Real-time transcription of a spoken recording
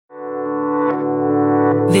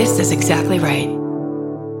This is exactly right.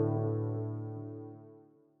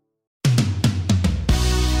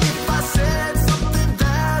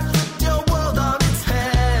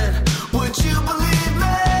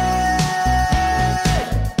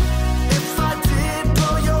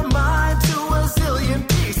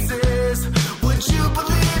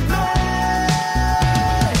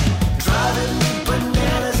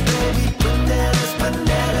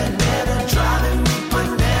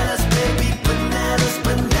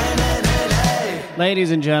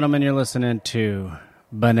 Ladies and gentlemen, you're listening to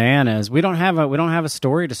Bananas. We don't have a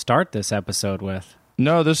story to start this episode with.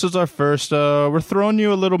 No, this is our first. We're throwing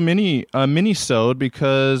you a little mini-sode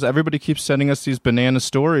because everybody keeps sending us these banana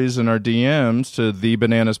stories in our DMs to the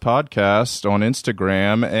Bananas Podcast on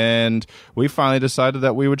Instagram, and we finally decided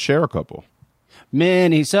that we would share a couple.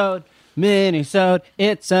 Minisode.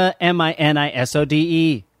 It's a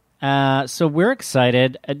Minisode. So we're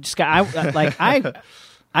excited.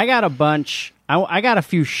 I got a bunch. I got a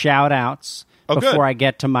few shout-outs before I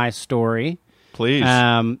get to my story. Please.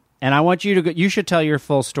 And I want you to go. You should tell your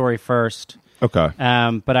full story first. Okay.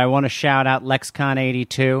 But I want to shout out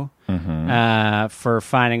Lexicon82 for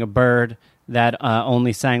finding a bird that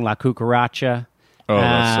only sang La Cucaracha. Oh,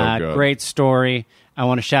 that's so good. Great story. I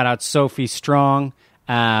want to shout out Sophie Strong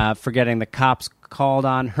for getting the cops called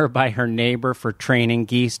on her by her neighbor for training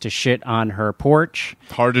geese to shit on her porch.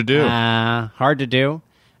 Hard to do.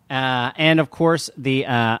 And, of course, the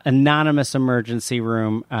anonymous emergency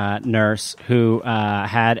room nurse who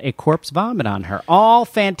had a corpse vomit on her. All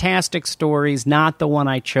fantastic stories, not the one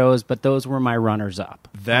I chose, but those were my runners-up.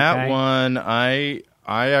 That one, I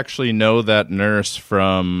actually know that nurse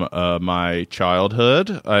from my childhood.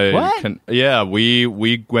 What?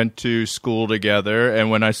 We went to school together,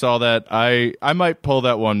 and when I saw that, I might pull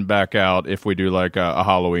that one back out if we do like a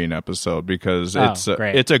Halloween episode because it's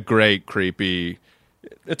a great, creepy...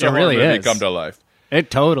 It's a really horror movie is. come to life.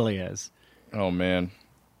 It totally is. Oh, man.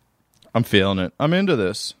 I'm feeling it. I'm into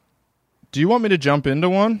this. Do you want me to jump into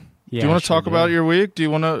one? Yeah, do you want to talk about your week? Do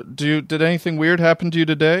you want to? Did anything weird happen to you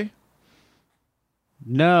today?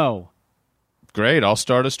 No. Great. I'll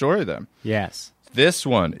start a story then. Yes. This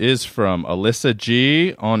one is from Alyssa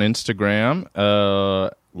G on Instagram.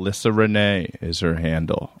 Alyssa Renee is her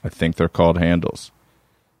handle. I think they're called handles.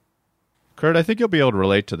 Kurt, I think you'll be able to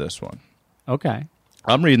relate to this one. Okay.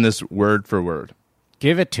 I'm reading this word for word.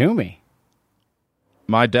 Give it to me.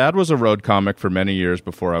 My dad was a road comic for many years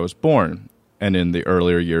before I was born, and in the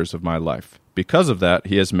earlier years of my life. Because of that,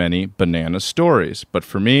 he has many banana stories. But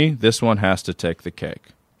for me, this one has to take the cake.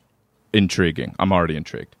 Intriguing. I'm already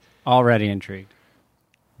intrigued. Already intrigued.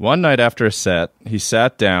 One night after a set, he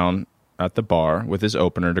sat down at the bar with his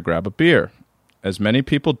opener to grab a beer. As many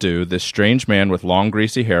people do, this strange man with long,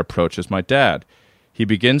 greasy hair approaches my dad. He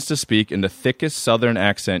begins to speak in the thickest southern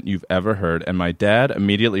accent you've ever heard, and my dad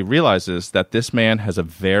immediately realizes that this man has a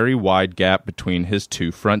very wide gap between his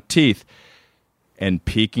two front teeth. And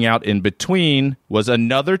peeking out in between was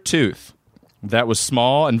another tooth that was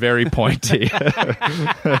small and very pointy.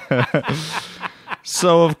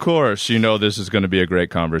 So, of course, you know this is going to be a great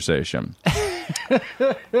conversation.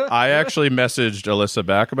 I actually messaged Alyssa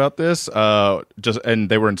back about this, and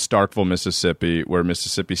they were in Starkville, Mississippi, where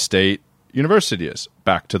Mississippi State University is.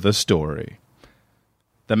 Back to the story.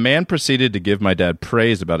 The man proceeded to give my dad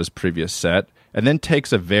praise about his previous set, and then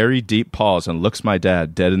takes a very deep pause and looks my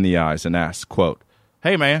dad dead in the eyes and asks, quote,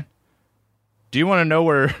 "Hey, man, do you want to know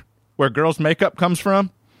where girls' makeup comes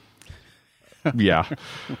from?" Yeah.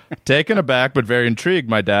 Taken aback but very intrigued,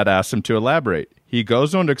 my dad asks him to elaborate. He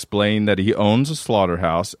goes on to explain that he owns a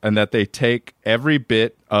slaughterhouse and that they take every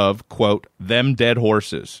bit of, quote, "them dead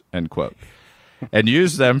horses," end quote, and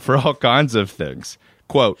use them for all kinds of things.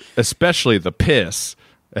 Quote, "especially the piss,"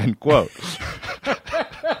 end quote.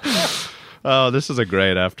 Oh, this is a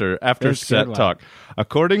great after set talk.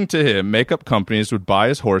 According to him, makeup companies would buy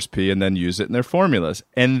his horse pee and then use it in their formulas.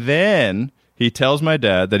 And then he tells my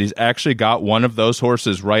dad that he's actually got one of those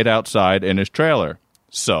horses right outside in his trailer.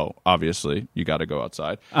 So, obviously, you got to go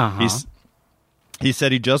outside. Uh-huh. He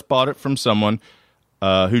said he just bought it from someone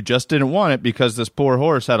who just didn't want it because this poor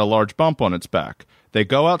horse had a large bump on its back. They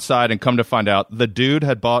go outside and come to find out the dude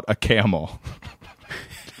had bought a camel.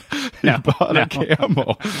 A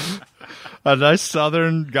camel. A nice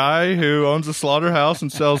southern guy who owns a slaughterhouse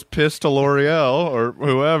and sells piss to L'Oreal or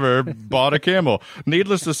whoever bought a camel.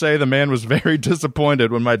 Needless to say, the man was very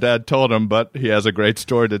disappointed when my dad told him, but he has a great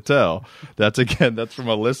story to tell. That's from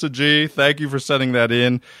Alyssa G. Thank you for sending that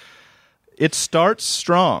in. It starts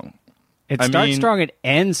strong. It starts strong. It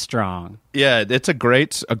ends strong. Yeah, it's a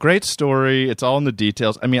great story. It's all in the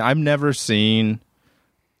details. I mean, I've never seen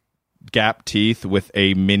gap teeth with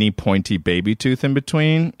a mini pointy baby tooth in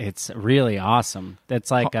between. It's really awesome.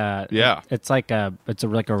 It's like it's like a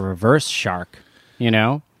reverse shark, you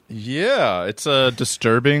know? Yeah, it's a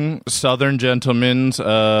disturbing Southern gentleman's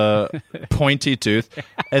pointy tooth.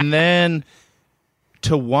 And then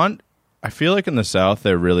I feel like in the South,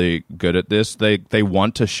 they're really good at this. They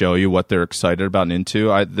want to show you what they're excited about and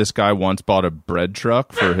into. This guy once bought a bread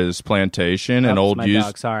truck for his plantation.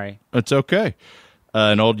 Dog, sorry. It's okay.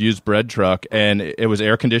 An old used bread truck, and it was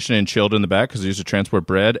air conditioned and chilled in the back because he used to transport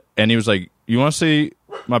bread. And he was like, "You want to see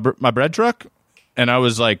my bread truck?" And I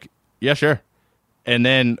was like, "Yeah, sure." And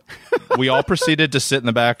then we all proceeded to sit in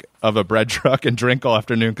the back of a bread truck and drink all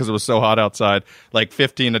afternoon because it was so hot outside. Like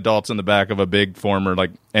 15 adults in the back of a big former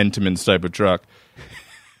like Entenmann's type of truck.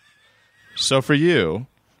 So for you,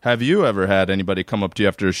 have you ever had anybody come up to you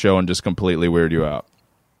after a show and just completely weird you out?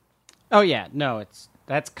 Oh yeah, no,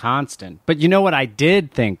 that's constant. But you know what I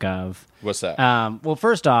did think of? What's that? Well,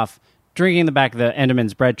 first off, drinking in the back of the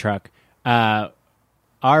Entenmann's bread truck.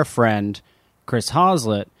 Our friend Chris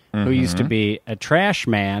Hoslett, who used to be a trash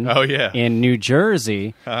man in New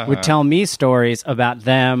Jersey, would tell me stories about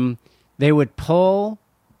them. They would pull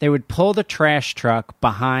the trash truck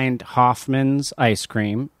behind Hoffman's Ice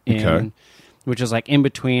Cream, which is like in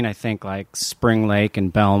between, I think, like Spring Lake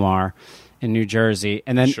and Belmar in New Jersey,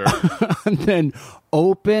 and then and then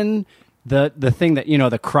open the thing that, you know,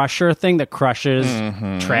 the crusher thing that crushes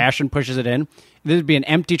trash and pushes it in. This would be an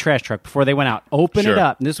empty trash truck before they went out. Open it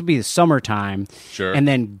up, and this would be the summertime. And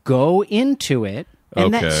then go into it,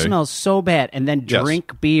 and that smells so bad. And then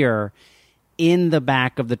drink beer in the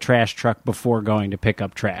back of the trash truck before going to pick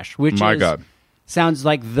up trash, which sounds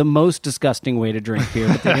like the most disgusting way to drink beer,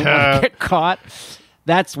 but they didn't want to get caught.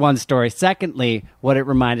 That's one story. Secondly, what it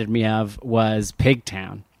reminded me of was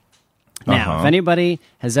Pigtown. Now, if anybody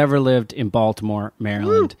has ever lived in Baltimore,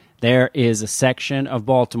 Maryland, there is a section of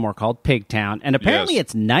Baltimore called Pigtown, and apparently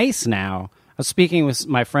it's nice now. I was speaking with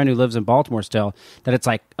my friend who lives in Baltimore still, that it's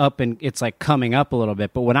like up and it's like coming up a little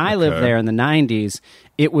bit. But when I lived there in the 90s,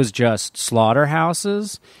 it was just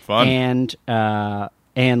slaughterhouses and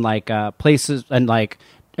like places and like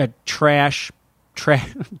trash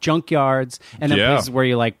junkyards, and then places where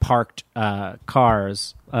you like parked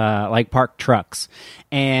cars, like parked trucks.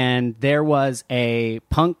 And there was a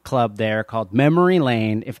punk club there called Memory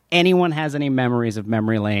Lane. If anyone has any memories of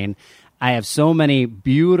Memory Lane, I have so many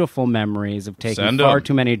beautiful memories of taking far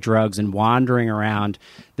too many drugs and wandering around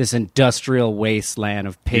this industrial wasteland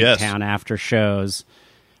of Pigtown after shows.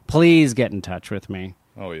 Please get in touch with me.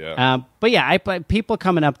 Oh, yeah. But yeah, people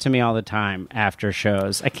coming up to me all the time after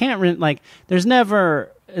shows. I can't like. There's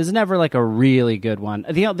never like a really good one.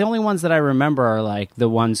 The only ones that I remember are like the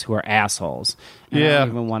ones who are assholes. And I don't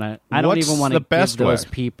even want to. I don't even want to give those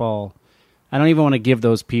people. I don't even want to give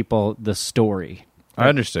those people the story. I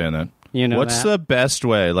understand that. You know, what's the best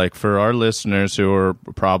way? Like for our listeners who are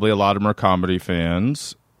probably a lot of them are comedy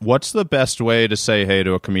fans. What's the best way to say hey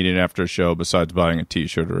to a comedian after a show besides buying a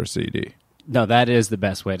T-shirt or a CD? No, that is the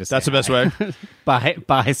best way to say. That's the best way.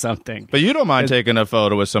 buy something. But you don't mind taking a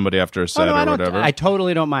photo with somebody after a set or whatever. I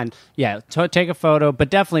totally don't mind. Yeah, take a photo, but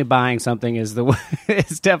definitely buying something is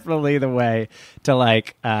definitely the way to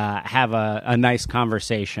like have a nice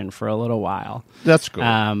conversation for a little while. That's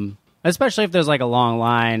cool. Especially if there's like a long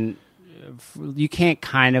line, you can't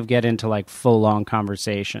kind of get into like full long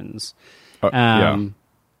conversations.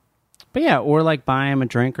 But yeah, or like buy him a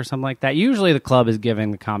drink or something like that. Usually the club is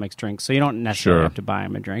giving the comics drinks, so you don't necessarily have to buy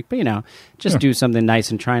him a drink. But, you know, just do something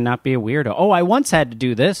nice and try and not be a weirdo. Oh, I once had to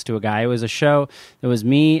do this to a guy. It was a show. It was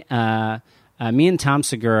me and Tom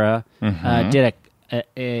Segura did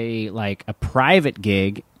a private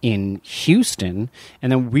gig in Houston,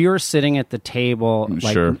 and then we were sitting at the table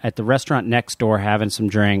at the restaurant next door having some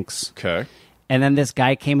drinks. Okay. And then this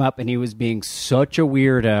guy came up and he was being such a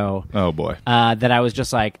weirdo. Oh, boy. That I was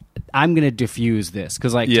just like, I'm going to diffuse this.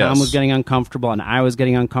 Because like Tom was getting uncomfortable and I was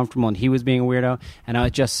getting uncomfortable and he was being a weirdo. And I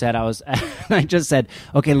just said,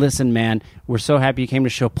 okay, listen, man, we're so happy you came to the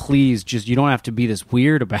show. Please, you don't have to be this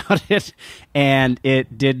weird about it. And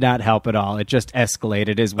it did not help at all. It just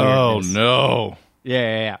escalated his weirdness. Oh, no.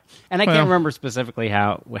 Yeah. And I can't remember specifically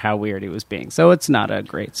how weird he was being. So it's not a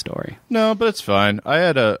great story. No, but it's fine.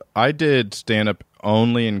 I did stand-up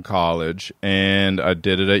only in college, and I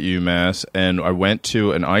did it at UMass, and I went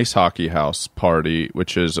to an ice hockey house party,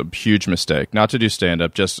 which is a huge mistake. Not to do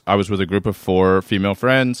stand-up, just I was with a group of 4 female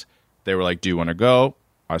friends. They were like, do you want to go?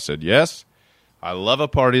 I said, yes. I love a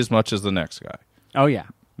party as much as the next guy. Oh, yeah.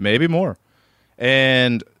 Maybe more.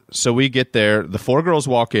 And so we get there. The 4 girls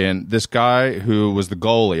walk in. This guy who was the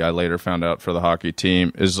goalie, I later found out for the hockey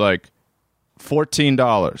team, is like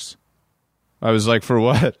 $14. I was like, for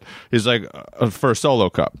what? He's like, for a solo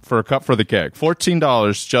cup, for a cup for the keg.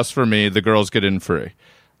 $14 just for me. The girls get in free.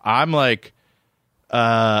 I'm like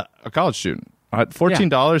a college student.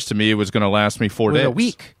 $14 to me was going to last me 4 days. A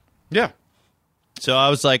week. Yeah. So I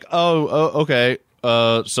was like, oh okay.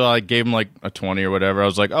 So I gave him like a 20 or whatever. I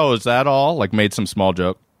was like, oh, is that all? Like made some small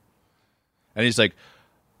joke. And he's like,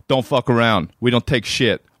 don't fuck around. We don't take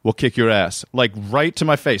shit. We'll kick your ass. Like right to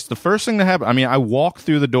my face. The first thing that happened, I mean, I walk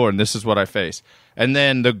through the door and this is what I face. And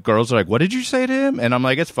then the girls are like, what did you say to him? And I'm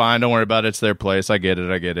like, it's fine. Don't worry about it. It's their place. I get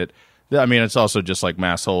it. I mean, it's also just like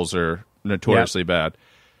mass holes are notoriously bad.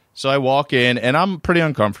 So I walk in, and I'm pretty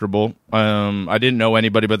uncomfortable. I didn't know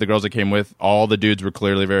anybody but the girls I came with. All the dudes were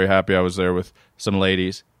clearly very happy I was there with some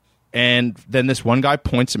ladies. And then this one guy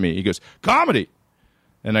points at me. He goes, comedy.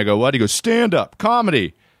 And I go, what? He goes, stand up,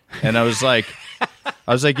 comedy. And I was like,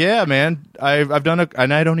 yeah, man. I've done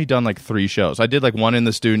and I'd only done like 3 shows. I did like one in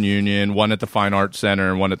the Student Union, one at the Fine Arts Center,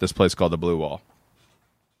 and one at this place called the Blue Wall.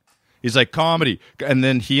 He's like, comedy. And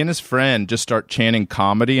then he and his friend just start chanting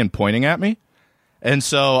comedy and pointing at me. And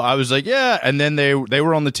so I was like, yeah. And then they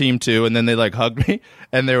were on the team too. And then they like hugged me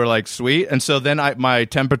and they were like, sweet. And so then my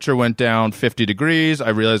temperature went down 50 degrees. I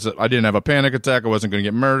realized that I didn't have a panic attack. I wasn't going to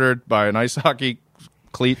get murdered by an ice hockey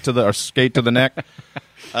cleat or skate to the neck.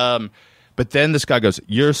 But then this guy goes,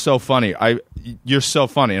 you're so funny. You're so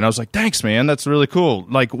funny. And I was like, thanks, man. That's really cool.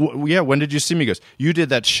 Like, yeah, when did you see me? He goes, you did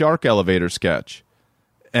that shark elevator sketch.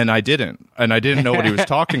 And I didn't know what he was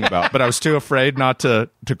talking about, but I was too afraid not to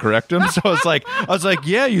correct him. So I was like,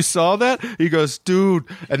 yeah, you saw that? He goes, dude.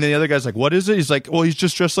 And then the other guy's like, what is it? He's like, well, he's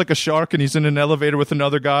just dressed like a shark and he's in an elevator with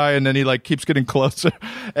another guy. And then he like keeps getting closer.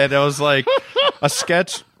 And I was like, a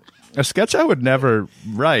sketch I would never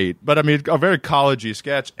write, but I mean, a very college-y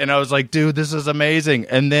sketch. And I was like, dude, this is amazing.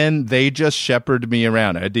 And then they just shepherded me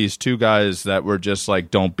around. I had these 2 guys that were just like,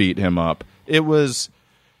 don't beat him up. It was,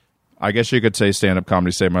 I guess you could say stand-up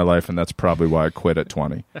comedy saved my life, and that's probably why I quit at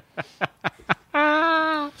 20.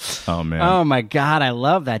 Oh, man. Oh, my God. I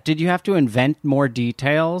love that. Did you have to invent more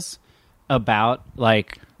details about,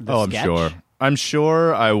 like, the sketch? I'm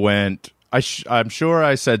sure I went, I'm sure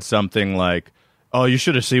I said something like, oh, you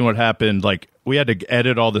should have seen what happened. Like, we had to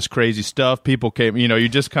edit all this crazy stuff. People came, you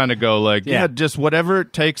just kind of go like, yeah, just whatever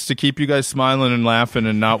it takes to keep you guys smiling and laughing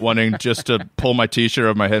and not wanting just to pull my T-shirt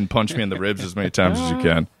over my head and punch me in the ribs as many times as you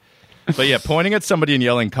can. But yeah, pointing at somebody and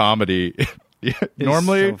yelling comedy,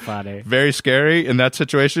 normally so funny. Very scary. In that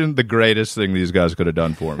situation, the greatest thing these guys could have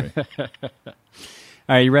done for me.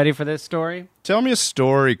 Are you ready for this story? Tell me a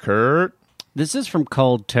story, Kurt. This is from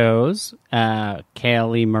Cold Toes,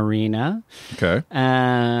 Kaylee Marina. Okay.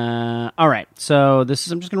 All right. So I'm just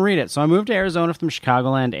going to read it. So I moved to Arizona from the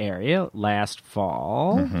Chicagoland area last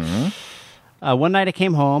fall. Mm-hmm. One night I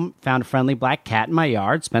came home, found a friendly black cat in my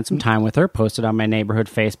yard, spent some time with her, posted on my neighborhood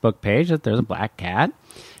Facebook page that there's a black cat.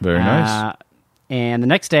 Very nice. And the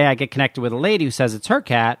next day, I get connected with a lady who says it's her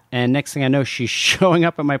cat, and next thing I know, she's showing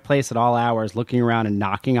up at my place at all hours, looking around and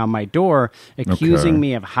knocking on my door, accusing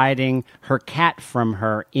me of hiding her cat from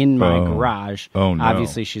her in my garage. Oh, no.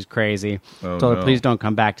 Obviously, she's crazy. Told her, please don't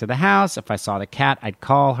come back to the house. If I saw the cat, I'd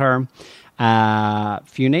call her. A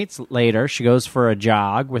few nights later, she goes for a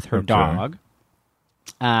jog with her dog.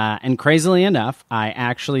 And crazily enough, I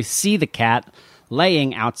actually see the cat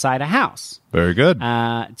laying outside a house. Very good.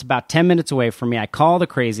 It's about 10 minutes away from me. I call the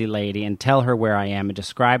crazy lady and tell her where I am and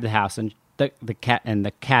describe the house and the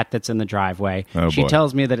cat that's in the driveway. She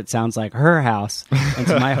tells me that it sounds like her house. And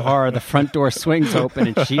to my horror, the front door swings open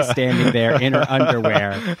and she's standing there in her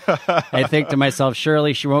underwear. I think to myself,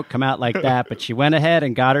 surely she won't come out like that. But she went ahead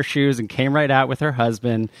and got her shoes and came right out with her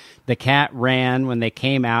husband. The cat ran when they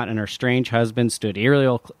came out, and her strange husband stood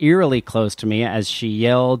eerily close to me as she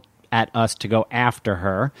yelled at us to go after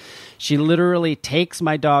her. She literally takes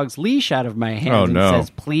my dog's leash out of my hands and says,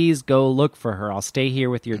 please go look for her. I'll stay here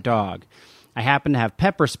with your dog. I happen to have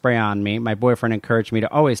pepper spray on me. My boyfriend encouraged me to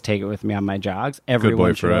always take it with me on my jogs.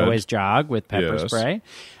 Everyone should always jog with pepper spray.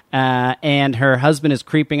 And her husband is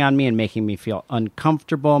creeping on me and making me feel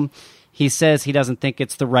uncomfortable. He says he doesn't think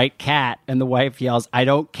it's the right cat, and the wife yells, I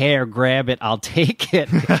don't care, grab it, I'll take it.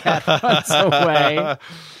 The cat runs away.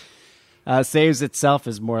 Saves itself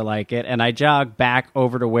is more like it, and I jog back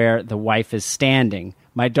over to where the wife is standing.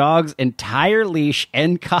 My dog's entire leash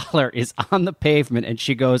and collar is on the pavement, and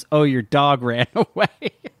she goes, oh, your dog ran away.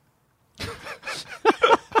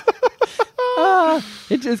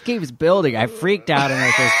 It just keeps building. I freaked out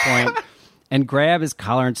at this point. and grab his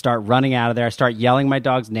collar and start running out of there. I start yelling my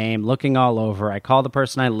dog's name, looking all over. I call the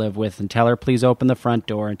person I live with and tell her, please open the front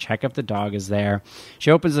door and check if the dog is there.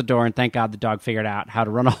 She opens the door, and thank God the dog figured out how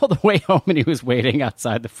to run all the way home, and he was waiting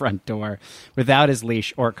outside the front door without his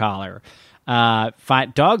leash or collar.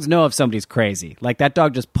 Dogs know if somebody's crazy. Like, that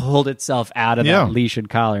dog just pulled itself out of that leash and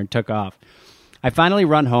collar and took off. I finally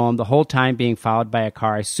run home, the whole time being followed by a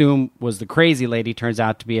car I assume was the crazy lady. Turns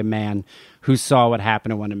out to be a man who saw what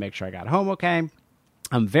happened and wanted to make sure I got home okay.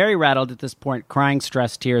 I'm very rattled at this point, crying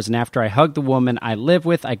stress tears, and after I hug the woman I live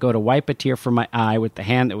with, I go to wipe a tear from my eye with the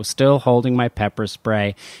hand that was still holding my pepper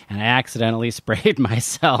spray, and I accidentally sprayed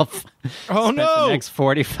myself. Oh, no! The next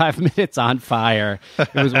 45 minutes on fire.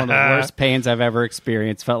 It was one of the worst pains I've ever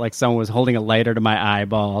experienced. Felt like someone was holding a lighter to my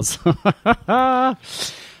eyeballs.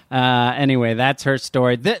 Anyway, that's her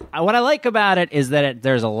story. What I like about it is that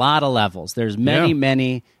there's a lot of levels. There's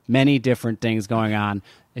many different things going on.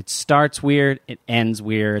 It starts weird. It ends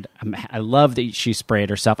weird. I love that she sprayed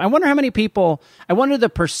herself. I wonder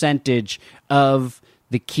the percentage of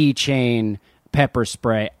the keychain pepper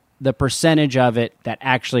spray, the percentage of it that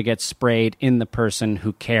actually gets sprayed in the person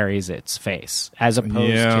who carries its face, as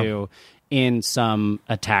opposed to in some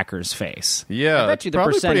attacker's face. Yeah, I bet you the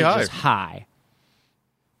percentage is high.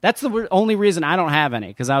 That's the only reason I don't have any,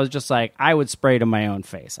 because I was just like, I would spray to my own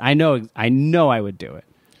face. I know I would do it.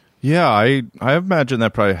 Yeah, I imagine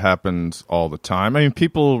that probably happens all the time. I mean,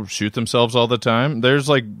 people shoot themselves all the time. There's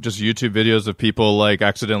like just YouTube videos of people like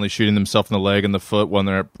accidentally shooting themselves in the leg and the foot when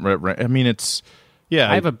they're I mean, it's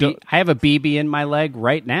I have a BB in my leg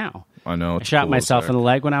right now. I know. I shot myself in the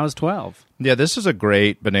leg when I was 12. Yeah, this is a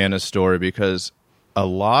great bananas story because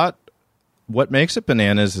what makes it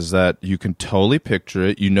bananas is that you can totally picture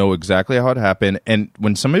it. You know exactly how it happened. And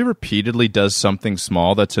when somebody repeatedly does something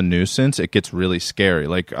small that's a nuisance, it gets really scary.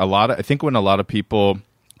 Like I think when a lot of people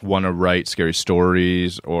want to write scary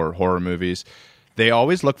stories or horror movies, they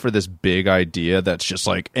always look for this big idea that's just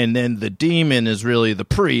like, and then the demon is really the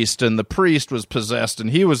priest, and the priest was possessed,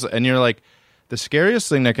 and you're like, the scariest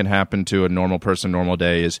thing that can happen to a normal person, normal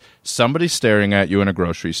day, is somebody staring at you in a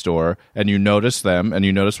grocery store, and you notice them, and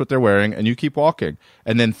you notice what they're wearing, and you keep walking.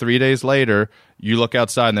 And then 3 days later, you look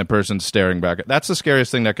outside, and that person's staring back. That's the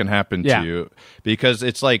scariest thing that can happen to you, because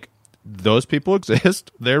it's like, those people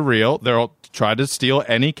exist. They're real. They'll try to steal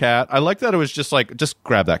any cat. I like that it was just like, just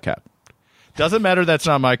grab that cat. Doesn't matter, that's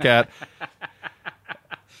not my cat.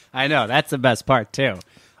 I know. That's the best part, too.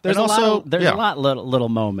 There's a lot of little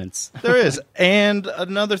moments. There is. And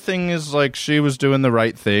another thing is, like, she was doing the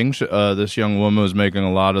right thing. This young woman was making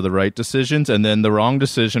a lot of the right decisions, and then the wrong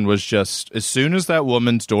decision was just, as soon as that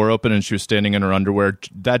woman's door opened and she was standing in her underwear,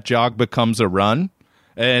 that jog becomes a run.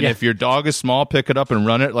 And if your dog is small, pick it up and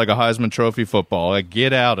run it like a Heisman Trophy football. Like,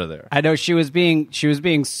 get out of there. I know she was being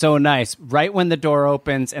so nice. Right when the door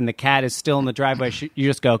opens and the cat is still in the driveway, you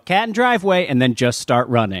just go, cat in driveway, and then just start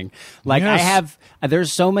running. Like,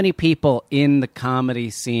 there's so many people in the comedy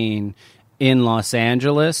scene in Los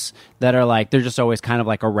Angeles that are like, they're just always kind of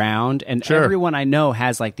like around. And everyone I know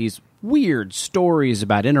has like these weird stories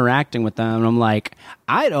about interacting with them. And I'm like,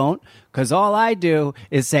 I don't. Because all I do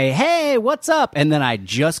is say, hey, what's up? And then I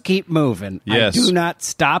just keep moving. Yes. I do not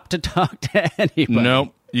stop to talk to anybody.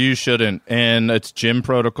 Nope, you shouldn't. And it's gym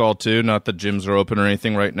protocol, too. Not that gyms are open or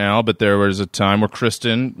anything right now, but there was a time where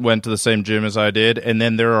Kristen went to the same gym as I did. And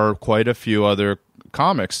then there are quite a few other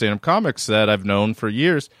stand-up comics that I've known for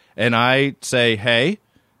years. And I say, hey,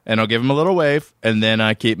 and I'll give them a little wave, and then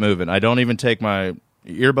I keep moving. I don't even take my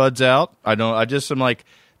earbuds out. I just am like,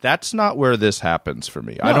 that's not where this happens for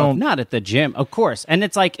me. No, not at the gym, of course. And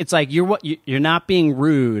it's like you're not being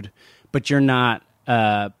rude, but you're not.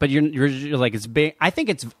 But you're like, it's big. I think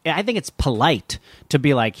it's polite to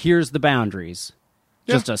be like, here's the boundaries.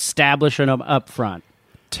 Just establish them up front.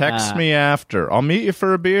 Text me after. I'll meet you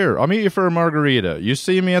for a beer. I'll meet you for a margarita. You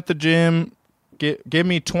see me at the gym. Give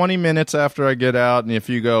me 20 minutes after I get out, and if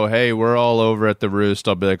you go, hey, we're all over at the Roost,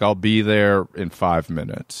 I'll be like, I'll be there in 5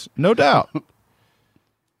 minutes. No doubt.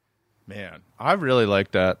 Man, I really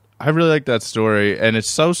like that. I really like that story, and it's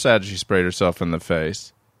so sad she sprayed herself in the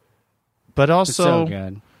face. But also, so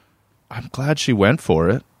good. I'm glad she went for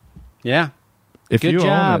it. Yeah. If good you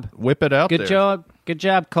job. own it, whip it out good there. Good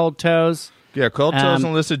job, Cold Toes. Yeah, Cold Toes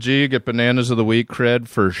and Alyssa G get Bananas of the Week cred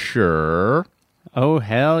for sure. Oh,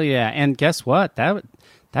 hell yeah. And guess what?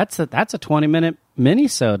 That's a 20-minute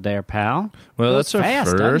minisode there, pal. Well, that's our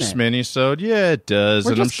first minisode. Yeah, it does.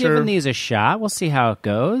 We're and just giving these a shot. We'll see how it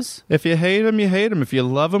goes. If you hate them, you hate them. If you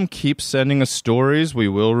love them, keep sending us stories. We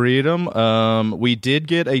will read them. We did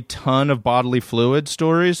get a ton of bodily fluid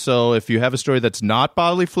stories, so if you have a story that's not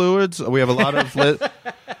bodily fluids, we have a lot of...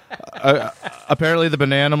 apparently the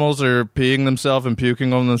bananimals are peeing themselves and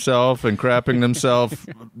puking on themselves and crapping themselves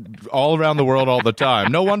all around the world all the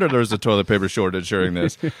time. No wonder there's a toilet paper shortage during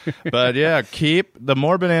this. But yeah, the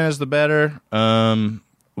more bananas, the better. We also,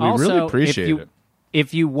 really appreciate it.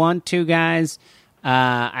 If you want to, guys,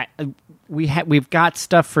 we've got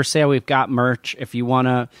stuff for sale. We've got merch. If you want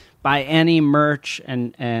to buy any merch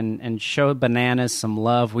and show bananas some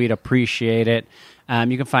love, we'd appreciate it.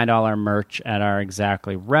 You can find all our merch at our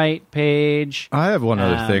Exactly Right page. I have one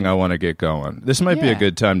other thing I want to get going. This might be a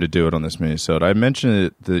good time to do it on this minisode. I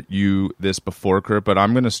mentioned this before, Kurt, but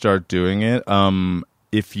I'm going to start doing it.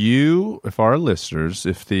 If our listeners,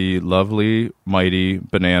 if the lovely, mighty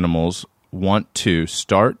Bananimals want to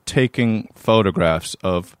start taking photographs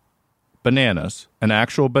of bananas, an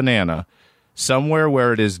actual banana, somewhere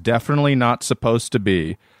where it is definitely not supposed to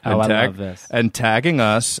be, I love this. And tagging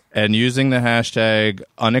us and using the hashtag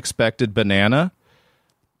unexpected banana,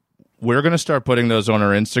 we're going to start putting those on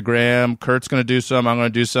our Instagram. Kurt's going to do some, I'm going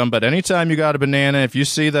to do some. But anytime you got a banana, if you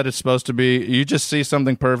see that it's supposed to be, you just see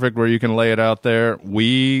something perfect where you can lay it out there.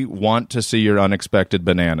 We want to see your unexpected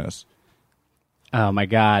bananas. Oh, my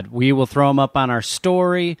God. We will throw them up on our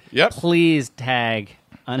story. Yep. Please tag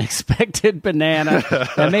unexpected banana.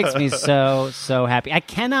 That makes me so happy. I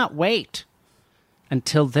cannot wait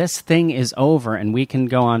until this thing is over and we can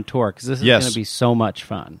go on tour, because this is going to be so much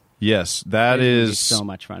fun. Yes, that is so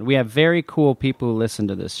much fun. We have very cool people who listen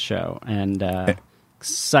to this show, and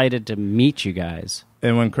excited to meet you guys.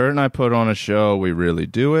 And when Kurt and I put on a show, we really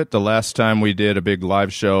do it. The last time we did a big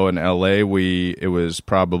live show in L.A., it was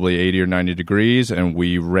probably 80 or 90 degrees, and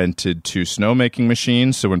we rented 2 snowmaking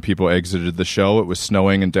machines. So when people exited the show, it was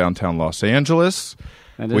snowing in downtown Los Angeles.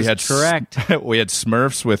 That is correct. We had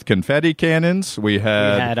Smurfs with confetti cannons. We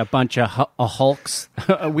had a bunch of hulks.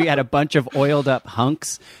 We had a bunch of oiled up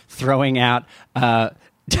hunks throwing out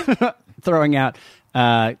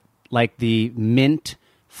like the mint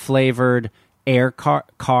flavored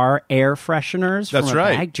car air fresheners. That's from a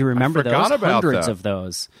right. bag. Do you remember those? Hundreds of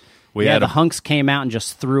those. The hunks came out and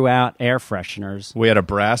just threw out air fresheners. We had a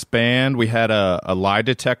brass band. We had a lie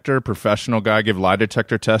detector, professional guy give lie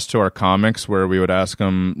detector tests to our comics where we would ask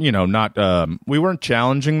them, we weren't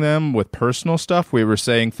challenging them with personal stuff. We were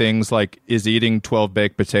saying things like, is eating 12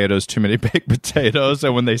 baked potatoes too many baked potatoes?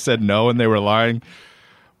 And when they said no and they were lying,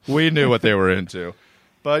 we knew what they were into.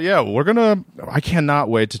 But yeah, I cannot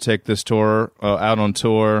wait to take this tour out on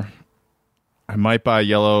tour. I might buy a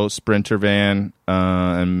yellow Sprinter van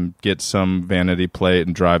and get some vanity plate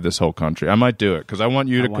and drive this whole country. I might do it because I want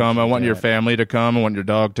you to come. I want your family to come. I want your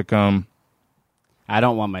dog to come. I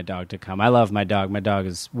don't want my dog to come. I love my dog. My dog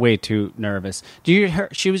is way too nervous. Do you hear?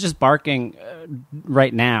 She was just barking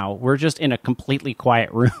right now. We're just in a completely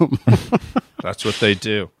quiet room. That's what they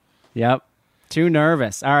do. Yep. Too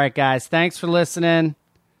nervous. All right, guys. Thanks for listening.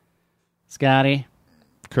 Scotty.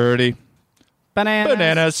 Curdy.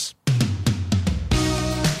 Bananas.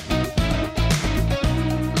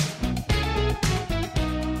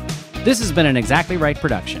 This has been an Exactly Right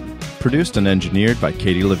production. Produced and engineered by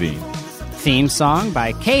Katie Levine. Theme song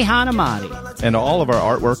by Keihan Amadi. And all of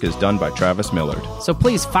our artwork is done by Travis Millard. So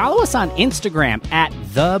please follow us on Instagram at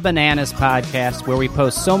The Bananas Podcast, where we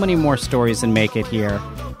post so many more stories and make it here.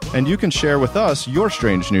 And you can share with us your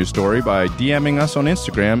strange news story by DMing us on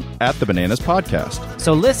Instagram at The Bananas Podcast.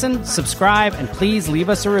 So listen, subscribe, and please leave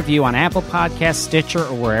us a review on Apple Podcasts, Stitcher,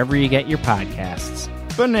 or wherever you get your podcasts.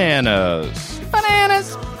 Bananas.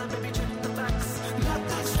 Bananas.